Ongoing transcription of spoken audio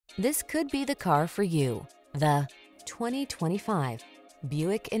This could be the car for you. The 2025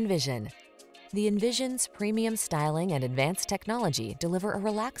 Buick Envision. The Envision's premium styling and advanced technology deliver a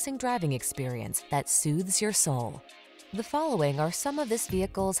relaxing driving experience that soothes your soul. The following are some of this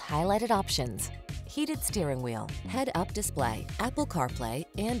vehicle's highlighted options: heated steering wheel, head-up display, Apple CarPlay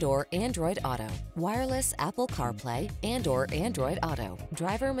and/or Android Auto, wireless Apple CarPlay and/or Android Auto,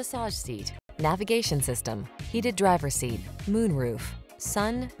 driver massage seat, navigation system, heated driver's seat, moonroof,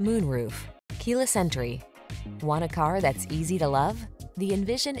 moonroof, keyless entry. Want a car that's easy to love? The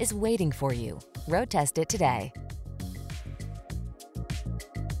Envision is waiting for you. Road test it today.